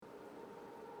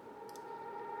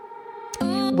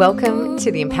Welcome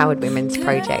to the Empowered Women's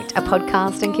Project, a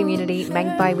podcast and community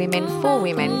made by women for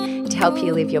women to help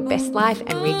you live your best life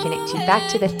and reconnect you back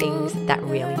to the things that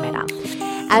really matter.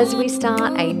 As we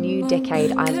start a new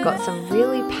decade, I've got some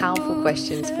really powerful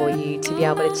questions for you to be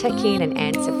able to check in and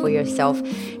answer for yourself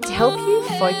to help you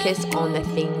focus on the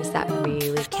things that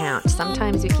really count.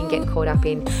 Sometimes we can get caught up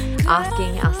in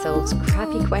asking ourselves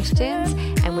crappy questions,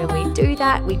 and when we do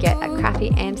that, we get a crappy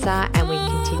answer and we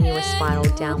continue a spiral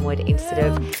downward instead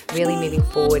of really moving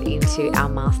forward into our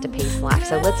masterpiece life.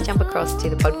 So let's jump across to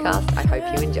the podcast. I hope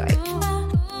you enjoy.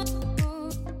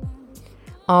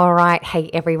 All right. Hey,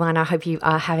 everyone. I hope you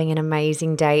are having an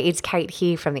amazing day. It's Kate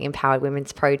here from the Empowered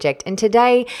Women's Project. And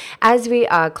today, as we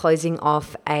are closing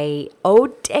off a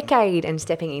old decade and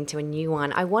stepping into a new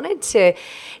one, I wanted to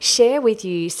share with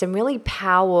you some really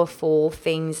powerful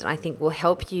things that I think will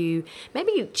help you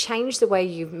maybe change the way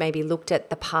you've maybe looked at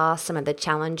the past, some of the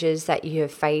challenges that you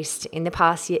have faced in the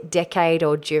past decade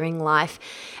or during life,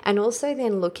 and also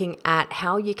then looking at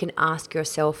how you can ask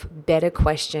yourself better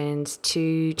questions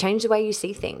to change the way you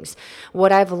see things.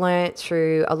 What I've learned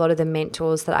through a lot of the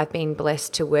mentors that I've been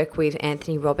blessed to work with,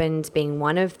 Anthony Robbins being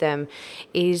one of them,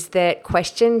 is that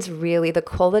questions really, the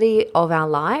quality of our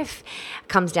life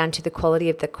comes down to the quality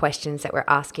of the questions that we're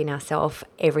asking ourselves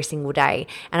every single day.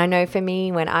 And I know for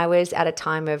me, when I was at a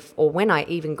time of, or when I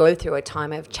even go through a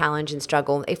time of challenge and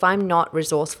struggle, if I'm not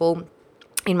resourceful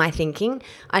in my thinking,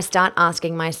 I start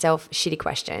asking myself shitty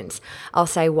questions. I'll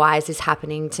say, why is this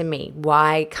happening to me?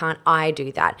 Why can't I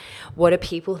do that? What do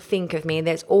people think of me?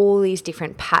 There's all these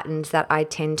different patterns that I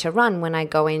tend to run when I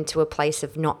go into a place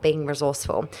of not being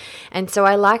resourceful. And so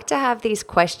I like to have these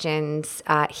questions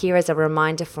here as a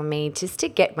reminder for me just to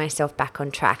get myself back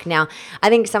on track. Now, I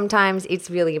think sometimes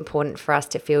it's really important for us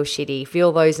to feel shitty,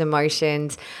 feel those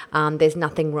emotions. There's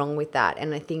nothing wrong with that.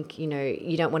 And I think,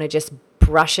 you don't want to just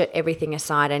brush everything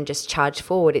aside and just charge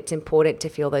forward. It's important to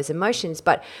feel those emotions.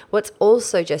 But what's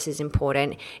also just as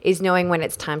important is knowing when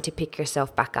it's time to pick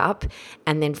yourself back up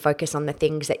and then focus on the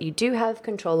things that you do have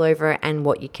control over and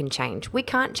what you can change. We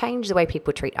can't change the way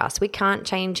people treat us. We can't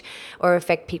change or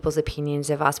affect people's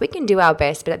opinions of us. We can do our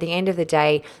best, but at the end of the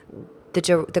day,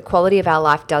 the quality of our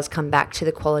life does come back to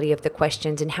the quality of the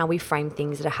questions and how we frame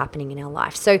things that are happening in our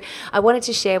life. So I wanted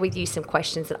to share with you some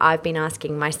questions that I've been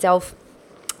asking myself,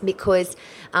 because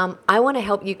I want to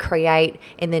help you create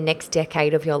in the next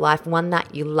decade of your life one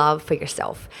that you love for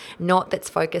yourself, not that's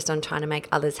focused on trying to make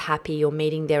others happy or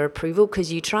meeting their approval,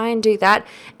 because you try and do that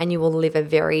and you will live a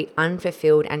very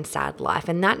unfulfilled and sad life.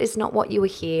 And that is not what you were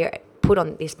here put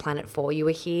on this planet for. You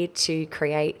were here to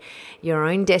create your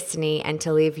own destiny and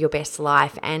to live your best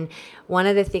life. And one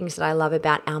of the things that I love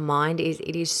about our mind is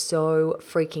it is so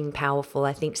freaking powerful.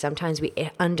 I think sometimes we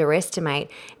underestimate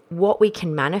what we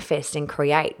can manifest and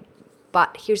create.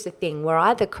 But here's the thing, we're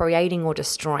either creating or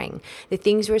destroying. The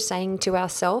things we're saying to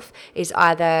ourselves is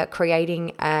either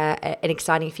creating an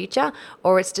exciting future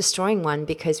or it's destroying one,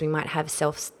 because we might have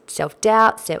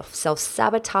self-doubt,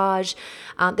 self-sabotage.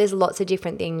 There's lots of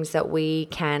different things that we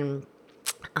can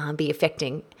be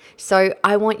affecting. So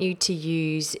I want you to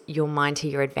use your mind to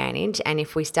your advantage. And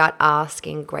if we start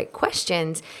asking great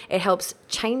questions, it helps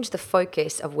change the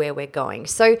focus of where we're going.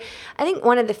 So I think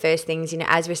one of the first things,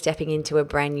 as we're stepping into a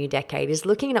brand new decade, is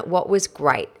looking at what was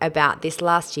great about this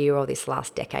last year or this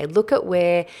last decade. Look at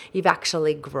where you've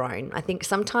actually grown. I think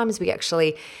sometimes we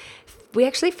actually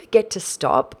forget to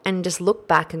stop and just look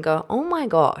back and go, oh my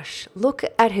gosh, look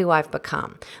at who I've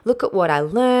become. Look at what I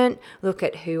learned. Look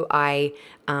at who I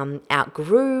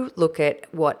outgrew. Look at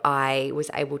what I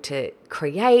was able to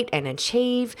create and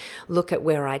achieve. Look at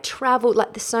where I traveled.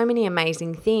 Like, there's so many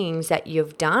amazing things that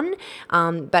you've done.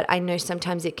 But I know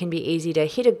sometimes it can be easy to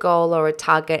hit a goal or a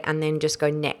target and then just go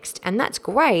next. And that's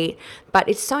great. But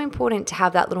it's so important to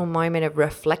have that little moment of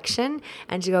reflection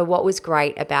and to go, what was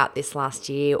great about this last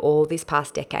year or this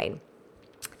past decade?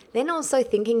 Then also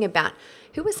thinking about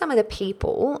who are some of the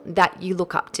people that you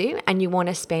look up to and you want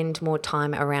to spend more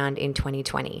time around in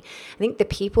 2020? I think the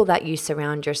people that you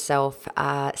surround yourself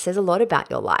says a lot about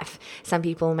your life. Some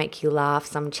people make you laugh,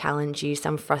 some challenge you,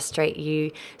 some frustrate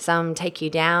you, some take you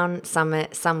down,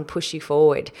 some push you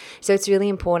forward. So it's really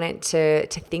important to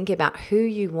think about who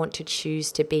you want to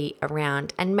choose to be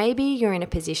around. And maybe you're in a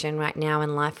position right now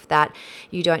in life that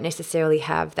you don't necessarily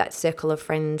have that circle of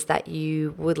friends that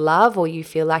you would love, or you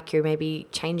feel like you're maybe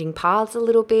changing paths a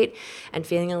little bit and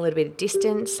feeling a little bit of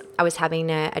distance. I was having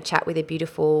a chat with a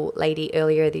beautiful lady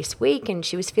earlier this week, and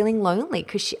she was feeling lonely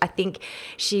because I think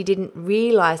she didn't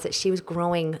realize that she was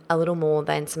growing a little more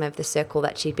than some of the circle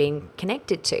that she'd been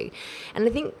connected to. And I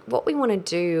think what we want to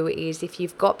do is, if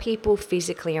you've got people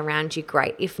physically around you,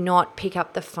 great. If not, pick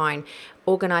up the phone,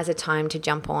 organize a time to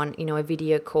jump on, a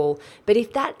video call. But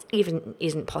if that even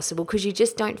isn't possible because you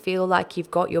just don't feel like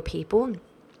you've got your people,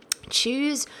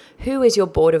 choose who is your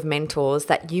board of mentors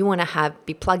that you want to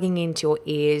be plugging into your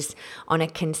ears on a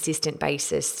consistent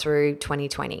basis through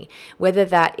 2020. Whether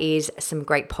that is some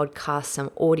great podcasts,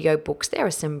 some audio books, there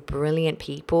are some brilliant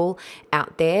people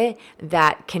out there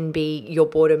that can be your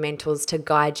board of mentors to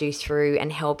guide you through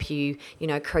and help you,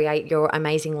 create your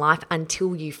amazing life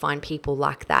until you find people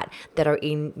like that are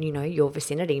in, your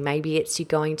vicinity. Maybe it's you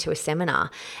going to a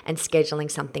seminar and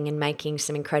scheduling something and making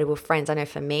some incredible friends. I know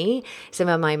for me, some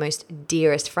of my most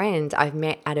dearest friends I've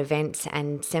met at events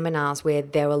and seminars where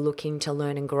they were looking to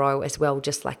learn and grow as well,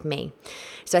 just like me.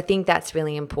 So I think that's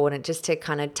really important, just to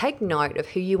kind of take note of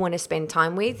who you want to spend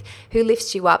time with, who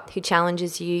lifts you up, who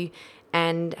challenges you,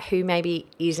 and who maybe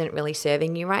isn't really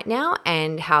serving you right now,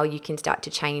 and how you can start to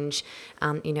change,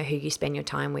 who you spend your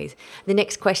time with. The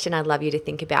next question I'd love you to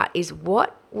think about is,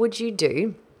 what would you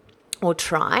do or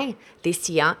try this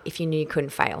year if you knew you couldn't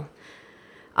fail?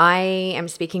 I am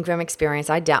speaking from experience.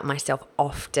 I doubt myself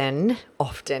often.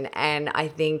 And I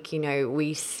think,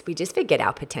 we just forget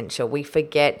our potential. We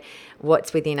forget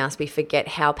what's within us. We forget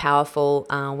how powerful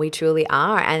we truly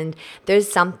are. And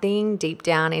there's something deep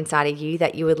down inside of you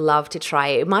that you would love to try.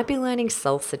 It might be learning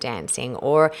salsa dancing,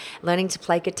 or learning to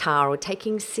play guitar, or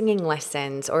taking singing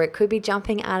lessons, or it could be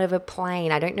jumping out of a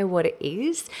plane. I don't know what it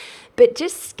is. But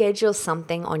just schedule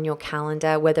something on your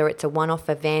calendar, whether it's a one-off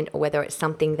event or whether it's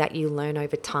something that you learn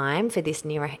over time for this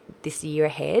year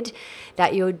ahead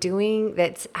that you're doing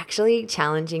that's actually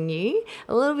challenging you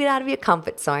a little bit out of your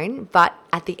comfort zone. But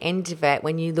at the end of it,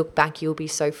 when you look back, you'll be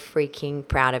so freaking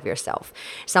proud of yourself.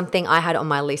 Something I had on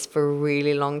my list for a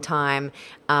really long time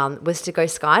was to go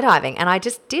skydiving, and I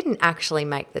just didn't actually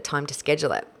make the time to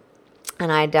schedule it.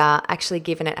 And I'd actually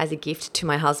given it as a gift to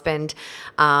my husband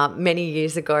many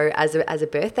years ago as a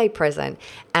birthday present.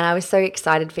 And I was so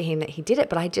excited for him that he did it,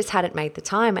 but I just hadn't made the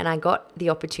time. And I got the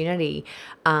opportunity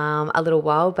a little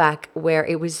while back where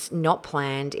it was not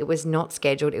planned. It was not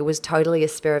scheduled. It was totally a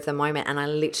spur of the moment. And I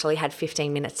literally had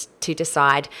 15 minutes to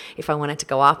decide if I wanted to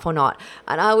go up or not.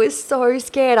 And I was so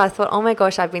scared. I thought, oh my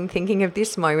gosh, I've been thinking of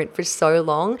this moment for so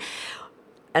long.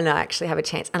 And I actually have a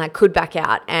chance, and I could back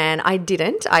out, and I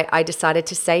didn't. I decided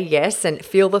to say yes and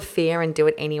feel the fear and do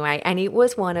it anyway. And it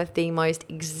was one of the most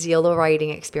exhilarating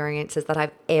experiences that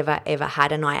I've ever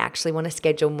had. And I actually want to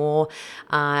schedule more,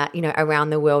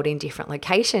 around the world in different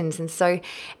locations. And so,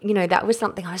 that was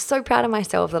something I was so proud of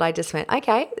myself that I just went,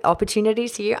 okay,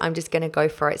 opportunities here. I'm just going to go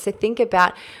for it. So think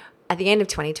about, at the end of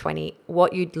 2020,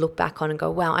 what you'd look back on and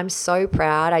go, wow, I'm so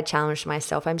proud I challenged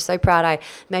myself. I'm so proud I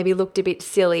maybe looked a bit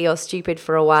silly or stupid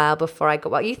for a while before I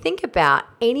got well. You think about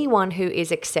anyone who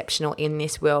is exceptional in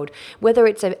this world, whether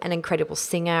it's an incredible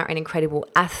singer, an incredible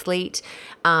athlete,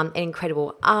 an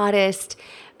incredible artist,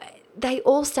 they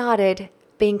all started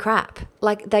being crap.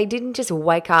 Like, they didn't just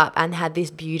wake up and had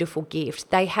this beautiful gift.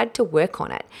 They had to work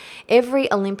on it. Every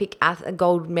Olympic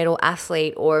gold medal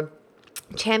athlete or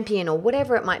champion or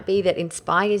whatever it might be that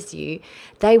inspires you,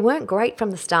 they weren't great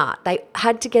from the start. They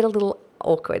had to get a little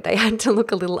awkward. They had to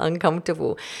look a little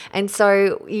uncomfortable. And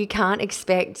so you can't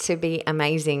expect to be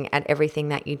amazing at everything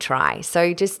that you try.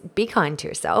 So just be kind to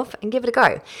yourself and give it a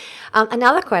go.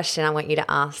 Another question I want you to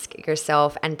ask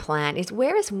yourself and plan is,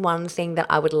 where is one thing that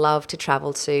I would love to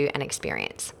travel to and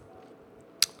experience?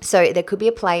 So there could be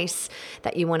a place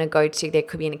that you want to go to. There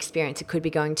could be an experience. It could be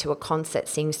going to a concert,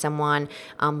 seeing someone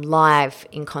live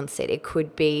in concert. It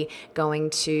could be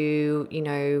going to,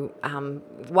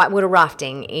 whitewater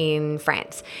rafting in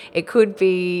France. It could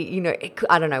be,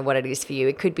 I don't know what it is for you.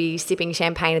 It could be sipping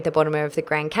champagne at the bottom of the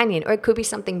Grand Canyon, or it could be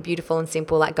something beautiful and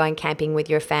simple like going camping with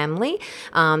your family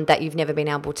that you've never been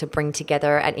able to bring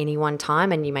together at any one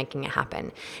time, and you making it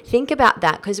happen. Think about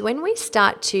that, because when we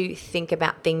start to think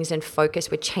about things and focus,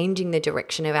 we're changing the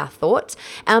direction of our thoughts.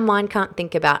 Our mind can't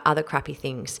think about other crappy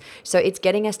things. So it's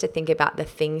getting us to think about the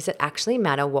things that actually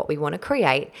matter, what we want to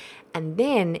create. And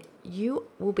then you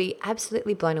will be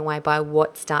absolutely blown away by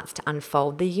what starts to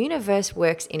unfold. The universe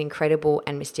works in incredible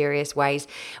and mysterious ways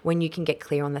when you can get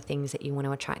clear on the things that you want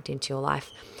to attract into your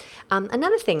life.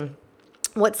 Another thing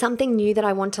What's something new that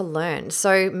I want to learn?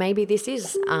 So maybe this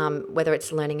is whether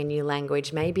it's learning a new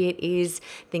language, maybe it is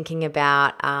thinking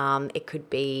about, it could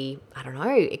be, I don't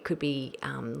know, it could be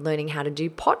learning how to do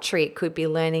pottery. It could be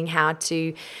learning how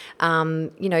to,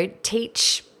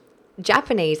 teach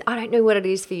Japanese. I don't know what it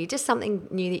is for you, just something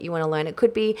new that you want to learn. It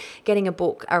could be getting a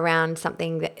book around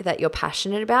something that you're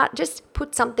passionate about. Just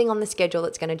put something on the schedule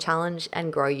that's going to challenge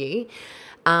and grow you.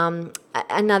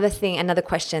 Another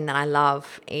question that I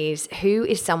love is, who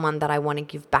is someone that I want to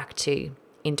give back to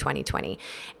in 2020?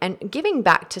 And giving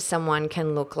back to someone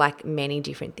can look like many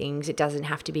different things. It doesn't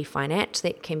have to be financial.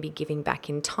 It can be giving back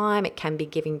in time. It can be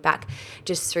giving back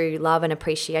just through love and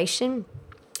appreciation.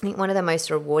 I think one of the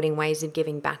most rewarding ways of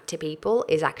giving back to people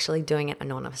is actually doing it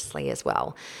anonymously as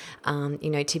well.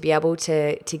 To be able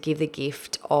to give the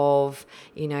gift of,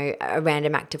 a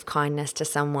random act of kindness to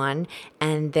someone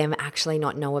and them actually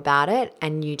not know about it,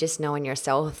 and you just know in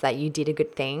yourself that you did a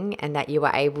good thing and that you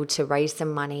were able to raise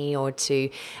some money or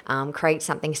to create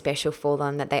something special for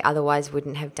them that they otherwise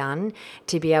wouldn't have done.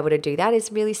 To be able to do that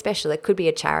is really special. It could be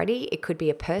a charity. It could be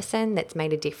a person that's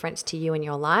made a difference to you in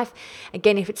your life.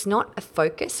 Again, if it's not a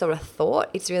focus or a thought,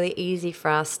 it's really easy for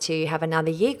us to have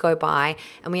another year go by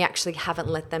and we actually haven't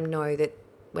let them know that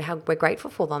we're grateful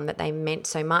for them, that they meant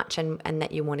so much, and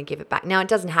that you want to give it back. Now, it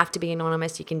doesn't have to be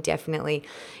anonymous. You can definitely,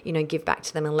 give back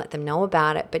to them and let them know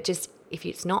about it. But just if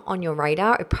it's not on your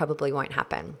radar, it probably won't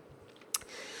happen.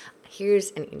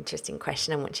 Here's an interesting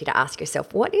question I want you to ask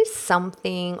yourself. What is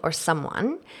something or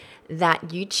someone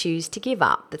that you choose to give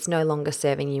up that's no longer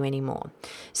serving you anymore?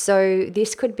 So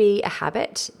this could be a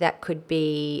habit that could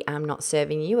be not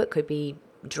serving you. It could be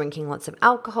drinking lots of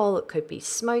alcohol. It could be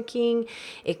smoking.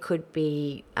 It could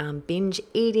be binge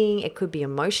eating. It could be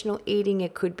emotional eating.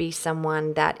 It could be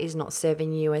someone that is not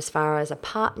serving you as far as a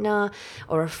partner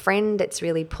or a friend that's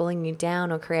really pulling you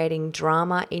down or creating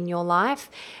drama in your life.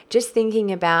 Just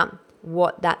thinking about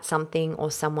what that something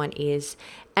or someone is.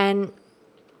 And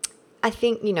I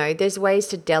think, there's ways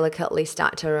to delicately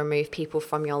start to remove people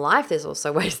from your life. There's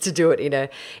also ways to do it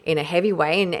in a heavy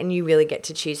way, and you really get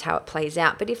to choose how it plays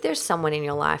out. But if there's someone in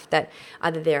your life that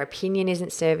either their opinion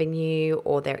isn't serving you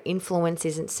or their influence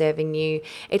isn't serving you,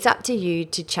 it's up to you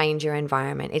to change your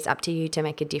environment. It's up to you to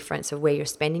make a difference of where you're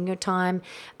spending your time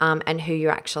and who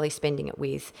you're actually spending it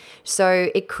with.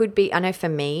 So it could be, I know for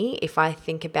me, if I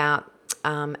think about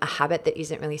a habit that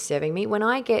isn't really serving me. When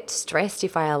I get stressed,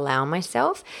 if I allow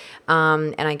myself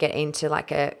and I get into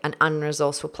like an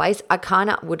unresourceful place, I kind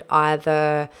of would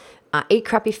either eat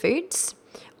crappy foods,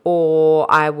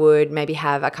 or I would maybe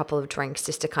have a couple of drinks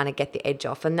just to kind of get the edge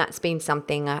off. And that's been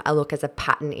something I look as a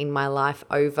pattern in my life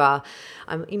over,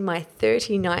 I'm in my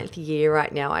 39th year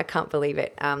right now. I can't believe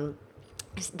it.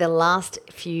 The last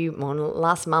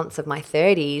months of my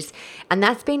 30s, and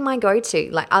that's been my go-to.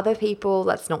 Like other people,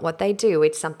 that's not what they do.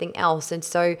 It's something else. And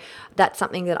so that's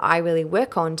something that I really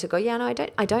work on to go, no,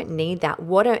 I don't need that.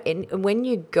 When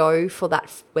you go for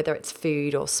that, whether it's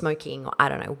food or smoking or I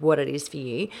don't know what it is for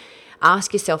you,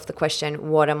 ask yourself the question,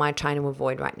 what am I trying to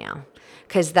avoid right now?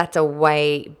 Because that's a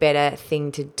way better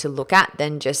thing to look at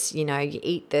than just, you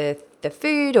eat the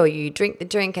food or you drink the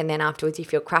drink and then afterwards you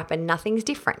feel crap and nothing's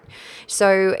different.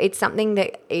 So it's something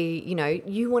that,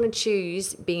 you want to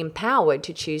choose, be empowered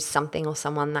to choose something or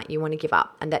someone that you want to give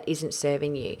up and that isn't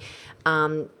serving you.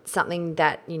 Something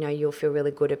that, you'll feel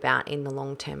really good about in the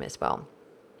long term as well.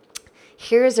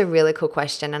 Here is a really cool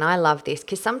question, and I love this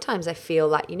because sometimes I feel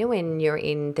like, when you're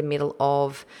in the middle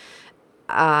of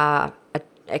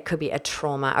it could be a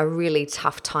trauma, a really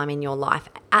tough time in your life.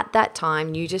 At that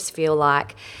time, you just feel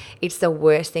like it's the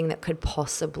worst thing that could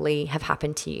possibly have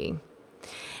happened to you.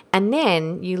 And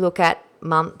then you look at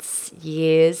months,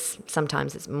 years,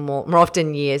 sometimes it's more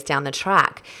often years down the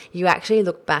track, you actually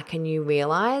look back and you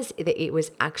realize that it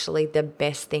was actually the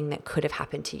best thing that could have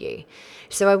happened to you.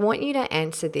 So I want you to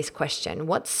answer this question.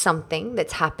 What's something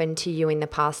that's happened to you in the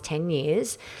past 10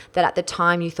 years that at the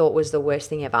time you thought was the worst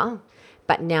thing ever,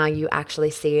 but now you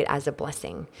actually see it as a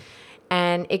blessing?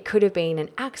 And it could have been an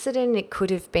accident. It could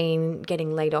have been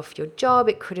getting laid off your job.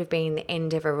 It could have been the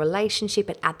end of a relationship.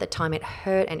 And at the time it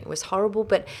hurt and it was horrible.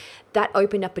 But that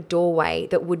opened up a doorway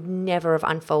that would never have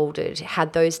unfolded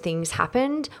had those things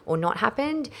happened or not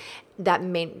happened. That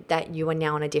meant that you are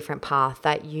now on a different path,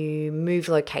 that you moved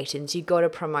locations, you got a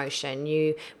promotion,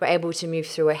 you were able to move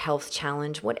through a health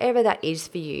challenge, whatever that is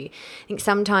for you. I think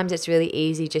sometimes it's really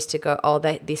easy just to go,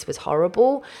 this was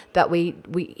horrible, but we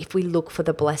if we look for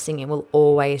the blessing, it will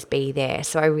always be there.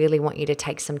 So I really want you to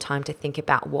take some time to think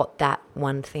about what that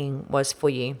one thing was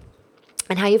for you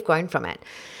and how you've grown from it.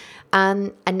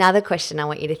 Another question I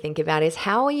want you to think about is,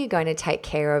 how are you going to take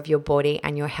care of your body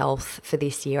and your health for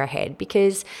this year ahead?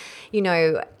 Because,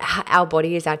 our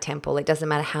body is our temple. It doesn't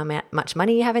matter how much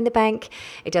money you have in the bank.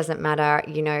 It doesn't matter,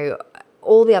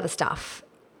 all the other stuff.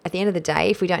 At the end of the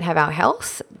day, if we don't have our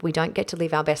health, we don't get to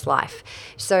live our best life.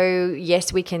 So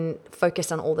yes, we can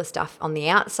focus on all the stuff on the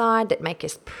outside that make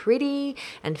us pretty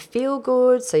and feel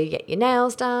good. So you get your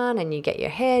nails done and you get your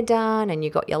hair done and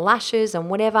you got your lashes and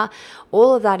whatever.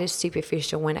 All of that is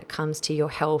superficial when it comes to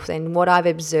your health. And what I've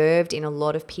observed in a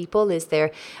lot of people is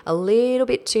they're a little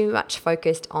bit too much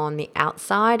focused on the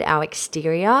outside, our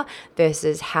exterior,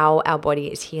 versus how our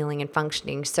body is healing and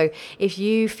functioning. So if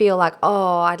you feel like,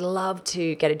 oh, I'd love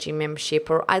to get a gym membership,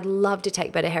 or I'd love to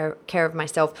take better care of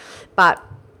myself, but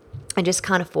I just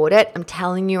can't afford it. I'm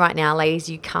telling you right now, ladies,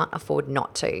 you can't afford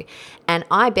not to. And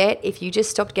I bet if you just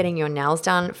stopped getting your nails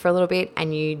done for a little bit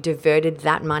and you diverted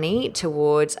that money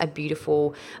towards a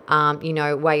beautiful,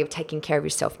 way of taking care of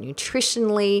yourself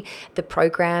nutritionally, the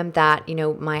program that,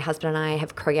 my husband and I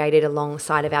have created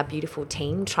alongside of our beautiful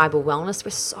team, Tribal Wellness,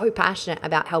 we're so passionate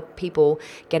about help people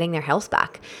getting their health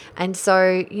back. And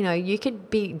so, you could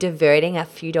be diverting a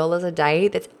few dollars a day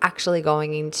that's actually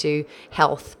going into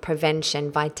health,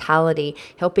 prevention, vitality,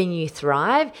 helping you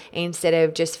thrive instead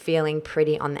of just feeling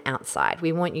pretty on the outside.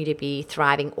 We want you to be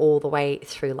thriving all the way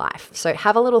through life. So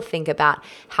have a little think about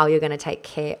how you're going to take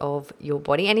care of your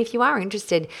body. And if you are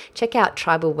interested, check out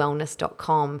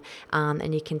tribalwellness.com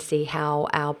and you can see how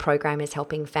our program is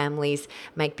helping families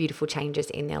make beautiful changes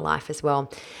in their life as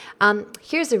well.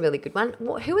 Here's a really good one.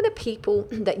 Who are the people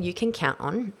that you can count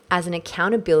on as an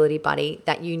accountability buddy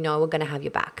that you know are going to have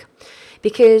your back?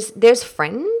 Because there's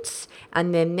friends,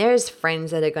 and then there's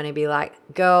friends that are going to be like,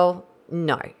 girl,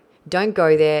 no, don't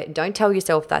go there. Don't tell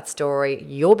yourself that story.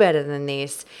 You're better than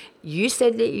this. You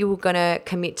said that you were going to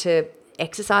commit to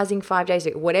exercising 5 days a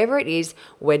week. Whatever it is,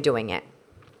 we're doing it.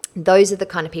 Those are the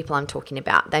kind of people I'm talking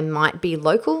about. They might be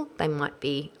local. They might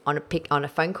be on a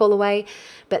phone call away.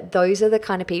 But those are the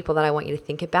kind of people that I want you to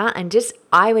think about. And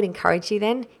I would encourage you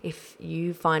then, if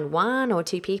you find one or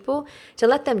two people, to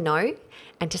let them know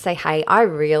and to say, hey, I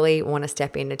really want to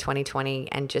step into 2020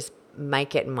 and just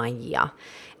make it my year.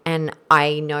 And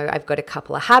I know I've got a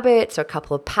couple of habits or a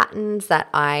couple of patterns that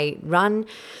I run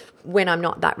when I'm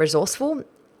not that resourceful.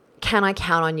 Can I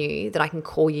count on you that I can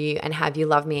call you and have you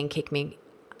love me and kick me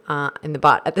in the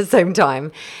butt at the same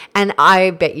time? And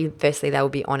I bet you, firstly, they will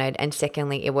be honored. And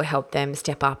secondly, it will help them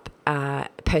step up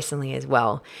personally as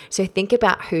well. So think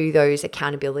about who those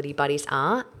accountability buddies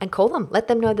are and call them. Let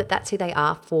them know that that's who they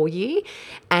are for you,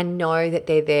 and know that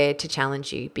they're there to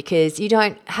challenge you, because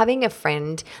having a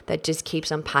friend that just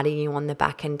keeps on patting you on the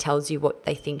back and tells you what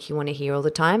they think you want to hear all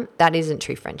the time, that isn't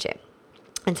true friendship.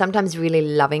 And sometimes really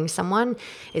loving someone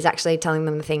is actually telling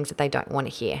them the things that they don't want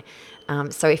to hear.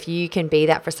 So if you can be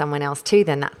that for someone else too,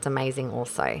 then that's amazing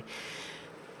also.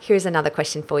 Here's another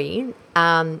question for you.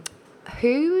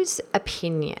 Whose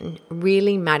opinion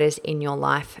really matters in your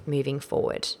life moving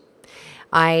forward?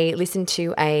 I listened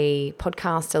to a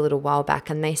podcast a little while back,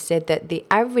 and they said that the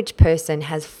average person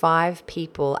has 5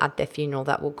 people at their funeral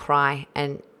that will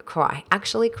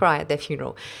actually cry at their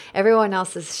funeral. Everyone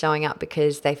else is showing up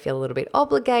because they feel a little bit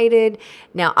obligated.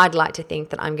 Now, I'd like to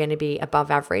think that I'm going to be above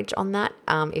average on that.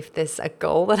 If there's a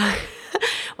goal that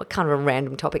what kind of a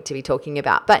random topic to be talking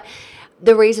about. But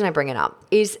the reason I bring it up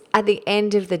is, at the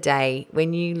end of the day,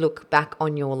 when you look back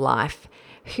on your life,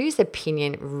 whose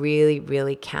opinion really,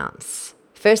 really counts?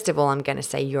 First of all, I'm going to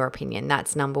say your opinion.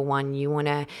 That's number one. You want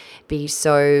to be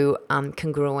so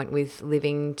congruent with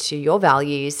living to your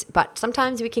values, but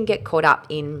sometimes we can get caught up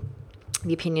in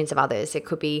the opinions of others. It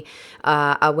could be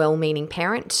a well-meaning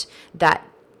parent that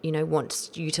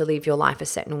wants you to live your life a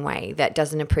certain way, that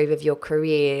doesn't approve of your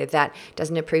career, that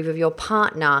doesn't approve of your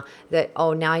partner, that,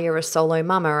 oh, now you're a solo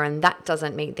mama and that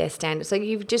doesn't meet their standards. So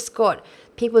you've just got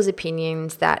people's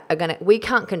opinions that are we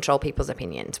can't control people's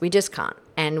opinions. We just can't.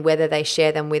 And whether they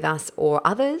share them with us or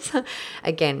others,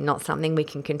 again, not something we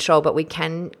can control, but we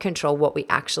can control what we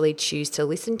actually choose to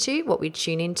listen to, what we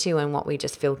tune into, and what we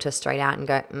just filter straight out and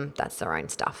go, that's their own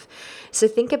stuff. So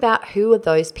think about who are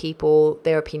those people,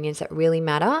 their opinions that really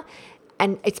matter.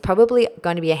 And it's probably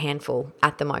going to be a handful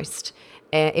at the most.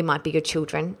 It might be your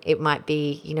children. It might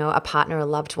be, a partner, a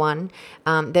loved one.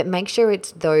 That make sure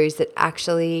it's those that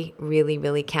actually really,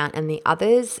 really count. And the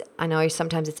others, I know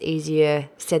sometimes it's easier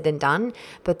said than done,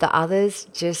 but the others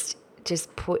just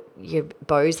put your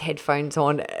Bose headphones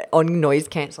on noise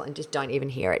cancel and just don't even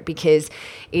hear it, because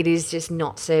it is just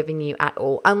not serving you at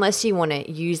all, unless you want to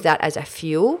use that as a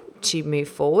fuel to move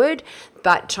forward,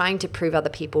 but trying to prove other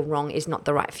people wrong is not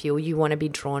the right fuel. You want to be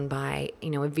drawn by,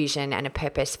 a vision and a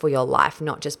purpose for your life,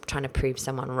 not just trying to prove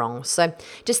someone wrong. So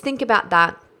just think about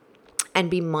that and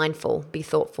be mindful, be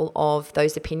thoughtful of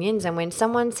those opinions. And when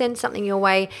someone sends something your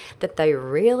way that they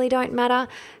really don't matter,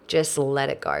 just let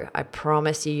it go. I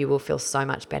promise you, you will feel so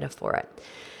much better for it.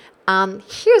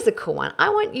 Here's a cool one. I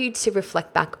want you to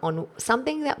reflect back on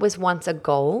something that was once a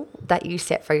goal that you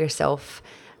set for yourself,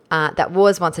 that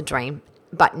was once a dream,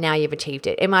 but now you've achieved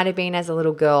it. It might have been as a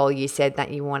little girl, you said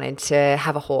that you wanted to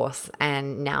have a horse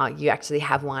and now you actually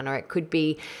have one, or it could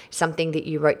be something that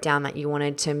you wrote down that you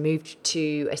wanted to move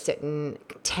to a certain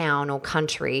town or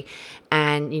country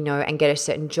and, and get a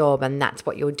certain job, and that's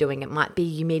what you're doing. It might be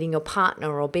you meeting your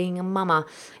partner or being a mama.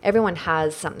 Everyone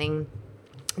has something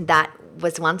that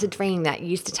was once a dream that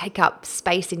used to take up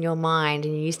space in your mind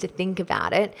and you used to think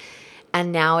about it,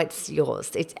 and now it's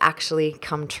yours. It's actually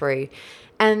come true.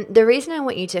 And the reason I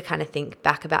want you to kind of think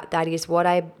back about that is what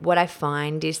I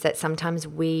find is that sometimes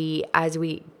as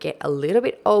we get a little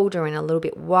bit older and a little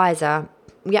bit wiser,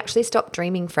 we actually stop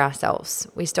dreaming for ourselves.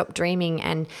 We stop dreaming,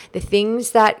 and the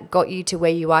things that got you to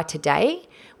where you are today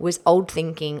was old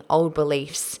thinking, old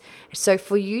beliefs. So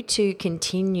for you to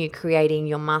continue creating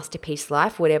your masterpiece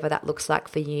life, whatever that looks like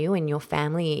for you and your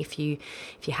family, if you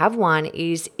have one,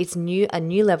 it's a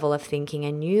new level of thinking,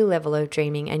 a new level of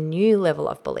dreaming, a new level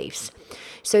of beliefs.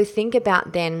 So think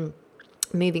about then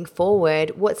moving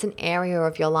forward, what's an area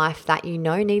of your life that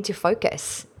need to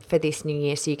focus for this new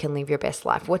year so you can live your best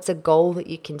life? What's a goal that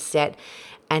you can set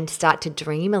and start to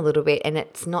dream a little bit? And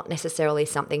it's not necessarily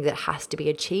something that has to be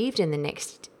achieved in the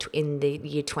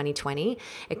year 2020.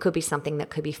 It could be something that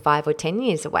could be 5 or 10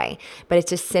 years away, but it's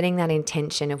just setting that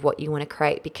intention of what you want to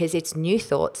create, because it's new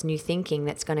thoughts, new thinking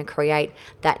that's going to create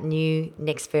that new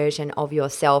next version of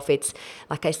yourself. It's,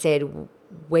 like I said,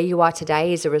 where you are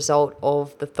today is a result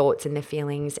of the thoughts and the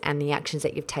feelings and the actions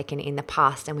that you've taken in the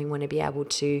past, and we want to be able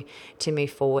to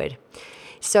move forward.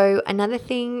 So another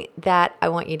thing that I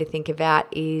want you to think about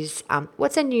is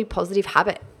what's a new positive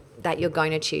habit that you're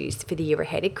going to choose for the year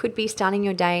ahead? It could be starting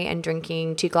your day and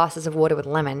drinking 2 glasses of water with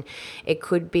lemon. It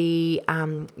could be,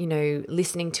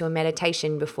 listening to a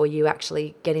meditation before you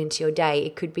actually get into your day.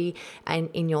 It could be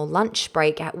in your lunch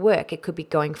break at work. It could be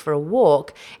going for a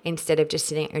walk instead of just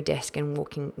sitting at your desk and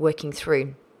working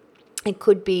through. It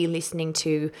could be listening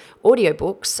to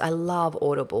audiobooks. I love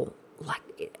Audible,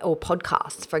 or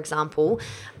podcasts, for example,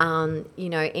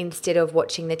 instead of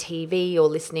watching the TV or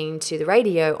listening to the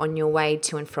radio on your way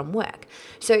to and from work.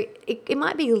 So it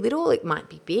might be little, it might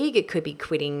be big, it could be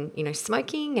quitting,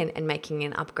 smoking and making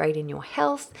an upgrade in your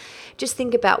health. Just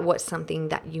think about what's something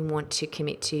that you want to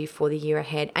commit to for the year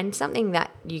ahead, and something that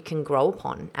you can grow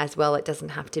upon as well. It doesn't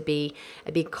have to be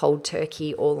a big cold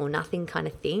turkey, all or nothing kind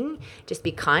of thing. Just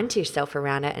be kind to yourself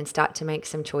around it and start to make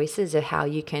some choices of how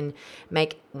you can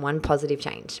make one positive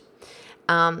change.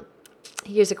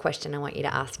 Here's a question I want you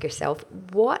to ask yourself.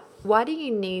 Why do you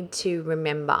need to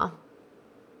remember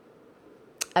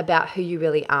about who you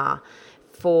really are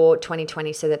for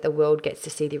 2020 so that the world gets to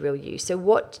see the real you? So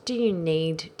what do you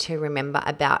need to remember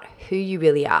about who you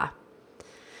really are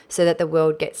so that the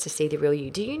world gets to see the real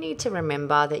you? Do you need to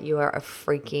remember that you are a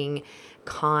freaking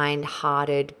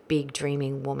kind-hearted, big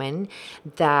dreaming woman,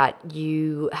 that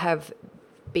you have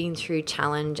been through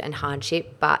challenge and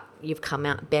hardship, but you've come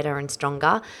out better and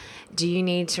stronger? Do you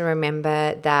need to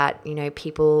remember that,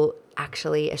 people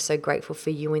actually are so grateful for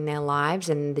you in their lives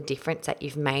and the difference that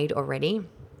you've made already?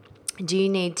 Do you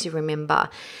need to remember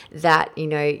that,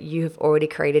 you have already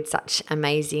created such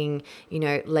amazing,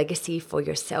 legacy for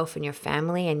yourself and your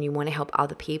family, and you want to help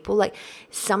other people? Like,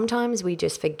 sometimes we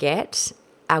just forget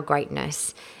our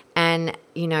greatness. And,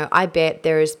 I bet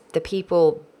there's the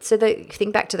people. So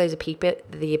think back to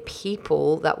the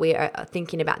people that we are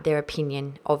thinking about their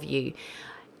opinion of you.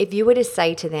 If you were to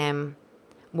say to them,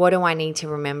 what do I need to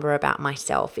remember about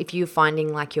myself? If you're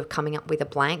finding like you're coming up with a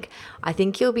blank, I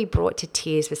think you'll be brought to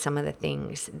tears with some of the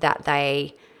things that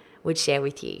they would share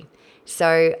with you.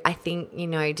 So I think,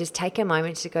 just take a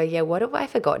moment to go, yeah, what have I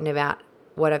forgotten about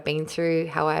what I've been through,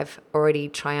 how I've already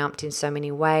triumphed in so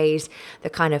many ways, the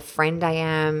kind of friend I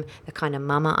am, the kind of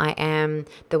mama I am,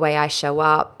 the way I show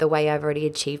up, the way I've already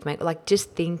achieved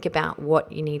just think about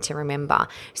what you need to remember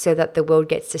so that the world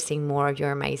gets to see more of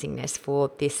your amazingness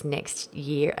for this next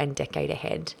year and decade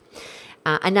ahead.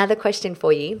 Another question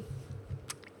for you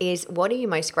is, what are you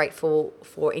most grateful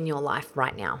for in your life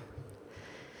right now?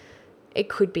 It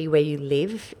could be where you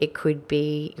live. It could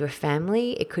be your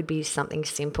family. It could be something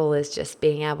simple as just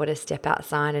being able to step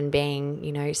outside and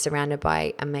being, surrounded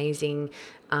by amazing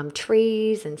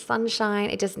trees and sunshine.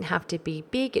 It doesn't have to be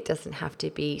big, it doesn't have to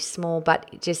be small, but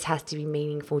it just has to be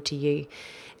meaningful to you.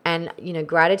 And,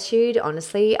 gratitude,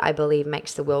 honestly, I believe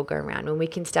makes the world go round. When we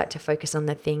can start to focus on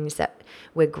the things that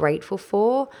we're grateful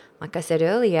for, like I said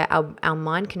earlier, our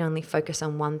mind can only focus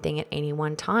on one thing at any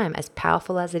one time, as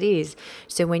powerful as it is.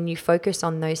 So when you focus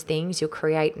on those things, you'll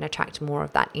create and attract more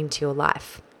of that into your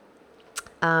life.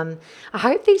 I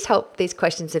hope these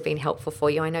questions have been helpful for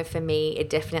you. I know for me, it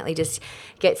definitely just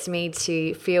gets me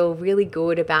to feel really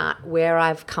good about where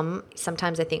I've come.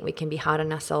 Sometimes I think we can be hard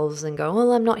on ourselves and go,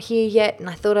 well, I'm not here yet, and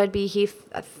I thought I'd be here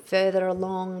further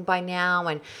along by now,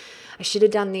 and I should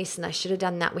have done this and I should have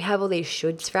done that. We have all these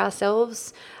shoulds for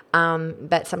ourselves,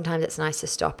 but sometimes it's nice to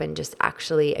stop and just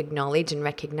actually acknowledge and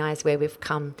recognize where we've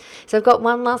come. So I've got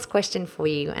one last question for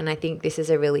you, and I think this is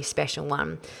a really special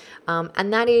one,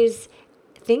 and that is,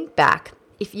 think back,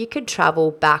 if you could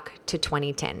travel back to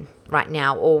 2010 right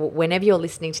now, or whenever you're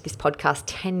listening to this podcast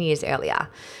 10 years earlier,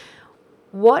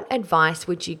 what advice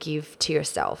would you give to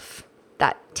yourself,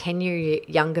 that 10-year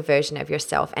younger version of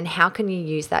yourself, and how can you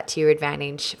use that to your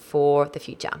advantage for the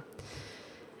future?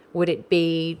 Would it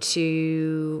be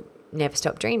to never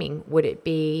stop dreaming? Would it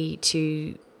be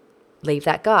to leave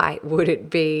that guy? Would it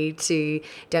be to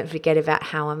don't forget about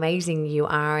how amazing you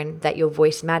are and that your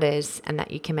voice matters and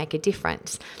that you can make a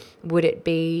difference? Would it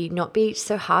be not be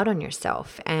so hard on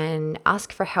yourself and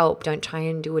ask for help? Don't try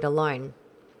and do it alone.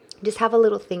 Just have a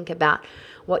little think about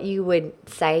what you would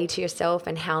say to yourself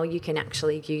and how you can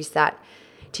actually use that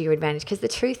to your advantage. Because the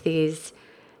truth is,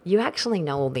 you actually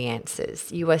know all the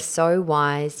answers. You are so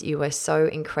wise, you are so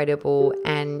incredible,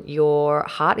 and your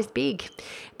heart is big.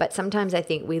 But sometimes I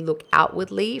think we look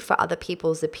outwardly for other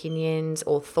people's opinions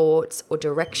or thoughts or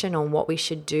direction on what we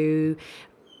should do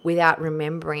without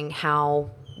remembering how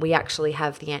we actually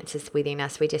have the answers within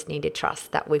us. We just need to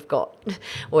trust that we've got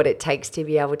what it takes to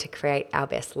be able to create our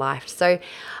best life. So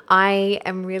I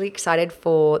am really excited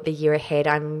for the year ahead.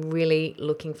 I'm really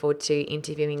looking forward to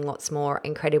interviewing lots more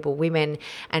incredible women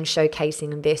and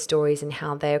showcasing their stories and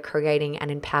how they're creating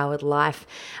an empowered life,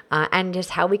 and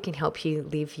just how we can help you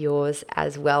live yours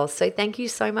as well. So thank you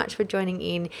so much for joining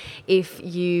in. If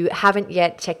you haven't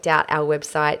yet checked out our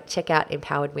website, check out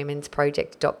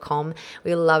empoweredwomensproject.com.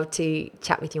 We love to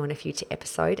chat with you on a future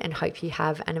episode, and hope you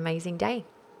have an amazing day.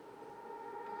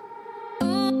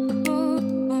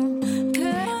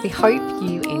 We hope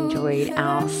you enjoyed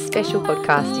our special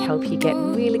podcast to help you get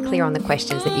really clear on the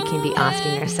questions that you can be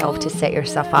asking yourself to set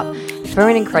yourself up for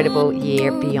an incredible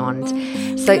year beyond.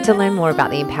 So to learn more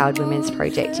about the Empowered Women's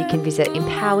Project, you can visit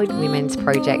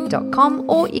empoweredwomensproject.com,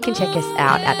 or you can check us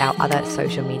out at our other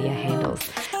social media handles.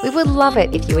 We would love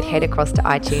it if you would head across to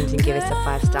iTunes and give us a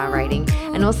 5-star rating.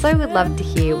 And also we'd love to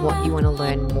hear what you want to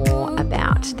learn more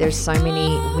about. There's so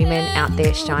many women out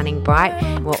there shining bright.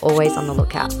 We're always on the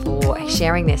lookout for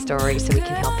sharing their stories so we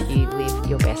can help you live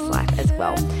your best life as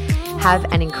well. Have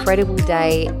an incredible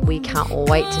day. We can't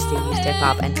wait to see you step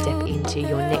up and step into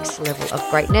your next level of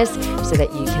greatness so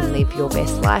that you can live your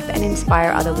best life and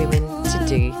inspire other women to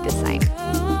do the same.